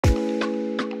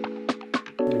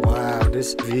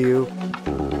this view.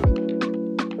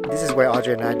 This is where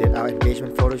Audrey and I did our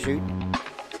engagement photo shoot.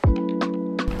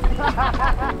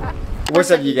 What's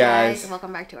up, you guys?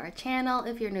 Welcome back to our channel.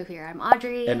 If you're new here, I'm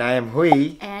Audrey. And I am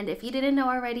Hui. And if you didn't know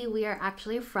already, we are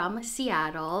actually from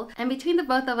Seattle. And between the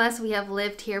both of us, we have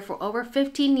lived here for over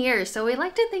 15 years. So we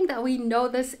like to think that we know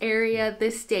this area,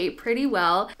 this state pretty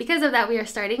well. Because of that, we are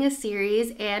starting a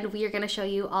series and we are going to show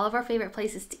you all of our favorite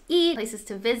places to eat, places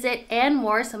to visit, and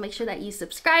more. So make sure that you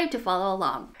subscribe to follow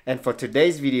along. And for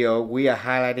today's video, we are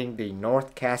highlighting the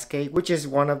North Cascades, which is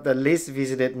one of the least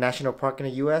visited national park in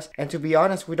the US. And to be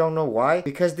honest, we don't know why.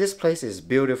 Because this place is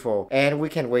beautiful and we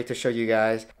can't wait to show you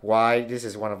guys why this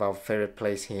is one of our favorite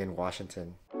places here in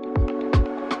Washington.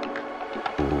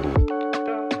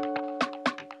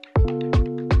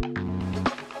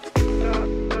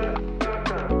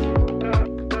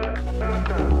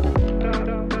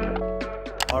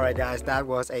 Alright guys, that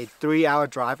was a 3-hour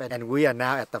drive and we are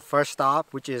now at the first stop,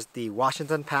 which is the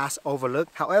Washington Pass Overlook.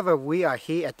 However, we are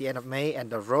here at the end of May and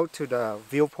the road to the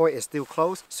viewpoint is still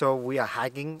closed, so we are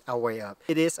hiking our way up.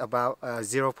 It is about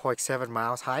 0.7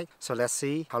 miles hike, so let's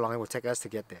see how long it will take us to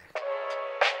get there.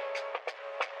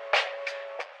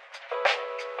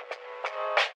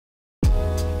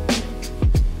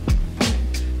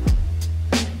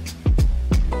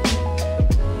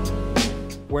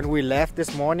 When we left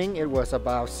this morning, it was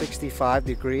about 65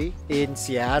 degrees in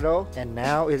Seattle, and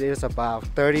now it is about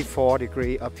 34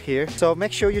 degrees up here. So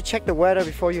make sure you check the weather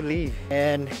before you leave.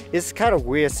 And it's kind of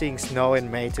weird seeing snow in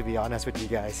May, to be honest with you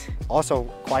guys. Also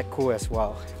quite cool as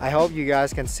well. I hope you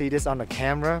guys can see this on the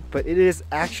camera, but it is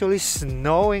actually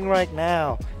snowing right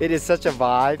now. It is such a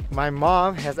vibe. My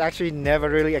mom has actually never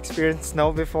really experienced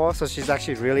snow before, so she's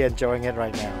actually really enjoying it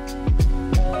right now.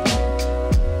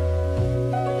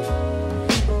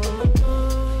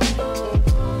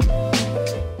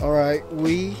 Alright,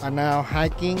 we are now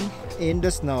hiking in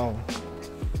the snow.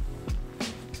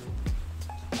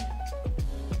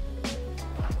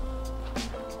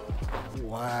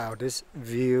 Wow, this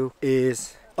view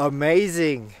is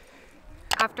amazing.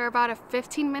 After about a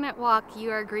 15-minute walk,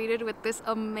 you are greeted with this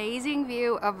amazing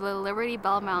view of the Liberty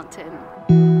Bell Mountain.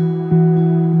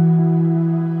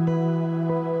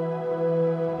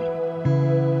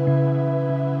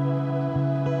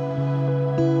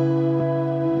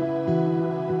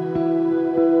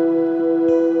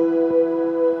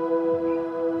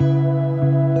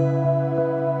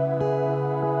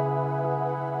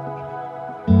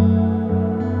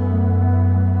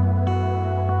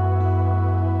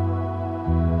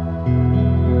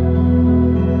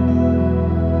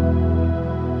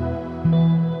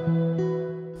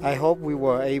 I hope we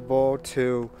were able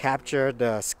to capture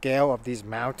the scale of these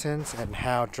mountains and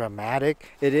how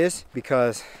dramatic it is,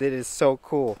 because it is so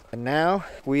cool. And now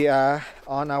we are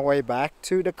on our way back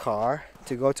to the car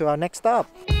to go to our next stop.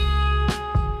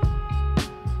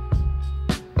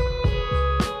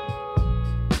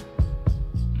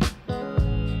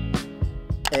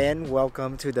 And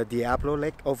welcome to the Diablo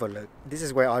Lake Overlook. This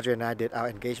is where Audrey and I did our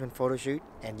engagement photo shoot,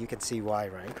 and you can see why,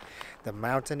 right? The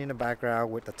mountain in the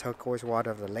background with the turquoise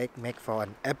water of the lake make for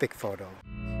an epic photo.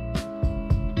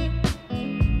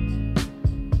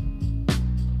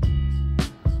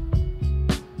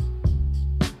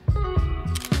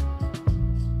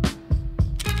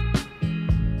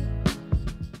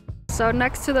 So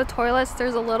next to the toilets,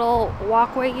 there's a little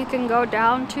walkway you can go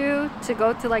down to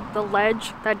go to like the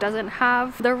ledge that doesn't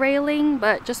have the railing,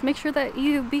 but just make sure that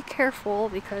you be careful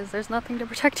because there's nothing to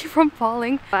protect you from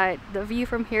falling. But the view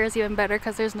from here is even better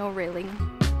because there's no railing.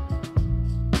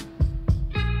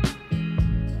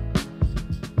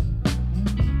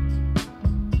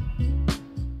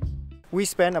 We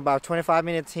spent about 25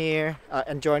 minutes here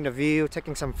enjoying the view,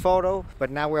 taking some photo, but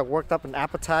now we're worked up an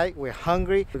appetite, we're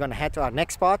hungry. We're gonna head to our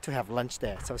next spot to have lunch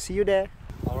there. So see you there.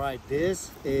 Alright, this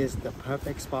is the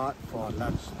perfect spot for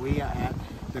lunch. We are at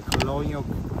the Colonial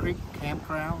Creek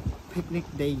Campground Picnic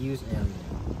Day Use Area.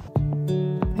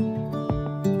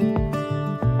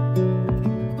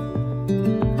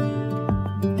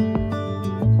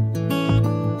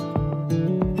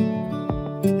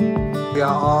 We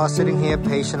are all sitting here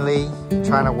patiently,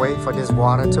 trying to wait for this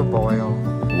water to boil.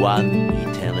 One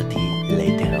eternity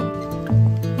later.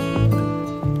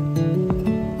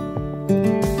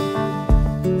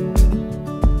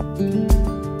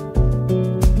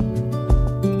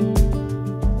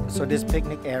 So this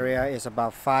picnic area is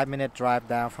about 5-minute drive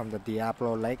down from the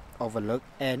Diablo Lake Overlook,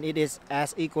 and it is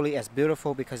as equally as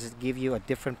beautiful because it gives you a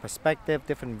different perspective,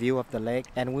 different view of the lake,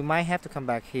 and we might have to come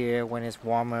back here when it's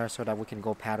warmer so that we can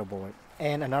go paddleboard.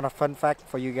 And another fun fact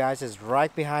for you guys is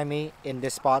right behind me in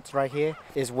this spot right here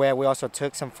is where we also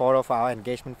took some photo for our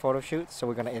engagement photo shoot. So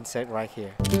we're gonna insert right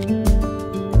here.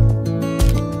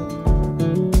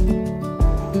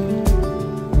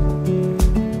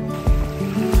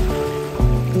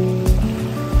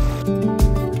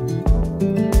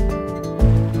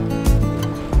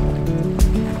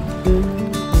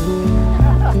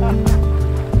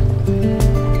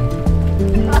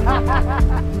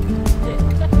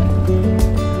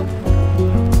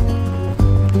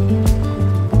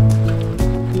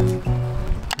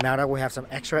 Now that we have some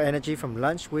extra energy from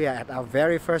lunch, we are at our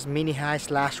very first mini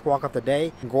hike / walk of the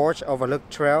day, Gorge Overlook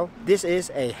Trail. This is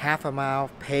a half a mile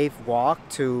paved walk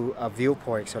to a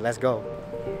viewpoint, so let's go.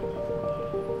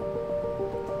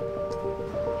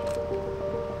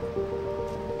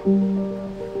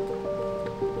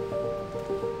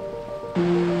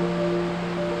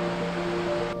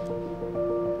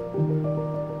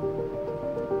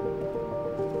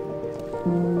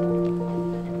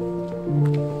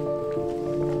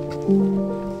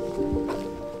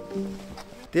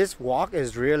 This walk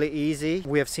is really easy.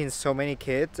 We have seen so many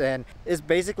kids and it's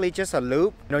basically just a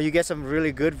loop. You know, you get some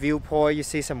really good viewpoint, you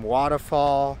see some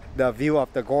waterfall, the view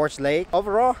of the Gorge Lake.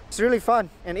 Overall, it's really fun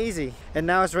and easy. And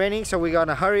now it's raining, so we're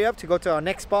gonna hurry up to go to our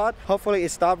next spot. Hopefully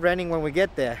it stops raining when we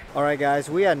get there. Alright guys,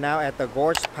 we are now at the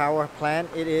Gorge Power Plant.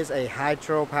 It is a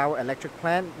hydropower electric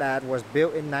plant that was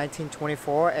built in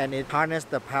 1924 and it harnessed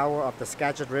the power of the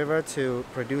Skagit River to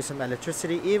produce some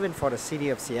electricity even for the city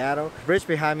of Seattle. The bridge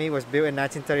behind me was built in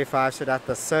 1935 so that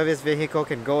the service vehicle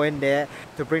can go in there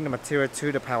to bring the material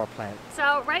to the power plant.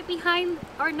 So right behind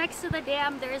or next to the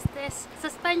dam, there's this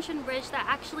suspension bridge that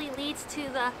actually leads to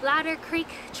the Ladder Creek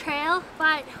Trail,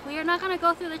 but we are not going to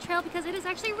go through the trail because it is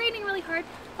actually raining really hard,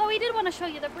 but we did want to show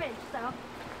you the bridge, so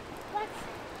let's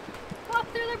walk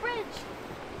through the bridge.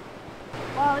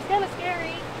 Wow, it's kind of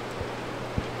scary.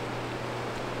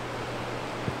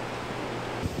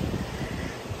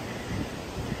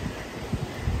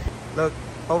 Look,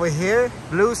 over here,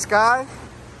 blue sky,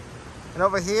 and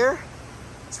over here,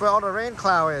 it's where all the rain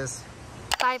cloud is.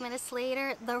 5 minutes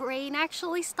later, the rain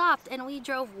actually stopped and we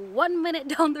drove 1 minute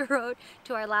down the road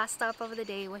to our last stop of the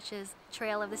day, which is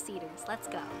Trail of the Cedars. Let's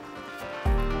go.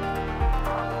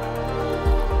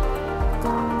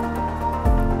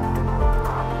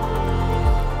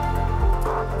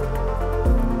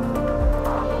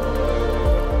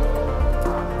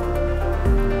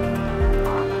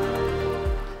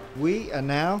 We are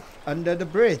now under the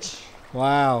bridge.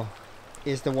 Wow.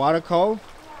 Is the water cold?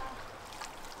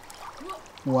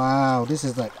 Wow, this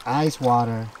is like ice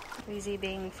water. Easy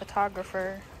being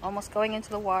photographer, almost going into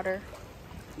the water.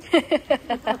 This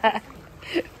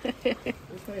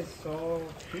is so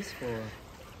peaceful.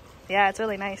 Yeah, it's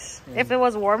really nice. Yeah. If it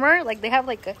was warmer, like they have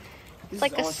like a, This it's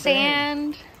like is a all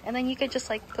sand, and then you could just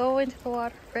like go into the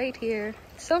water right here.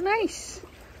 It's so nice.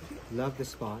 Love this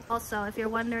spot. Also, if you're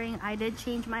wondering, I did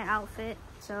change my outfit.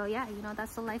 So yeah, you know,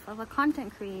 that's the life of a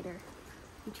content creator.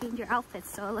 You change your outfits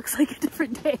so it looks like a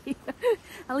different day.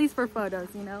 At least for photos,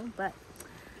 you know, but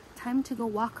time to go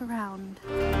walk around.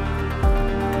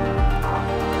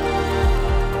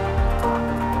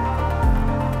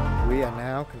 We are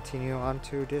now continuing on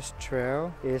to this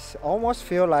trail. It almost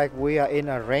feel like we are in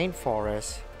a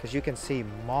rainforest because you can see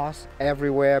moss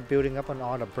everywhere building up on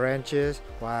all the branches.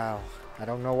 Wow, I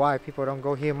don't know why people don't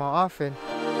go here more often.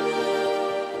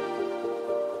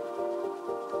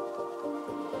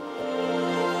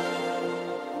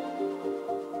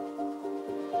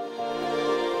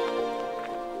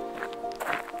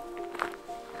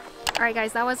 Alright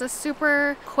guys, that was a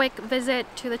super quick visit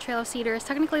to the Trail of Cedars.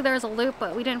 Technically there was a loop,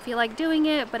 but we didn't feel like doing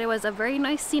it, but it was a very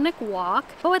nice scenic walk.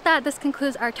 But with that, this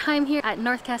concludes our time here at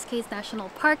North Cascades National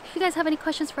Park. If you guys have any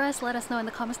questions for us, let us know in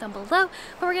the comments down below. But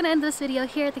we're gonna end this video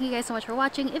here. Thank you guys so much for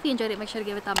watching. If you enjoyed it, make sure to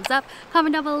give it a thumbs up,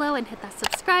 comment down below, and hit that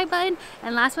subscribe button.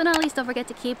 And last but not least, don't forget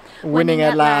to keep Winning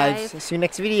at life. See you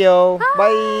next video.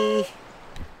 Bye.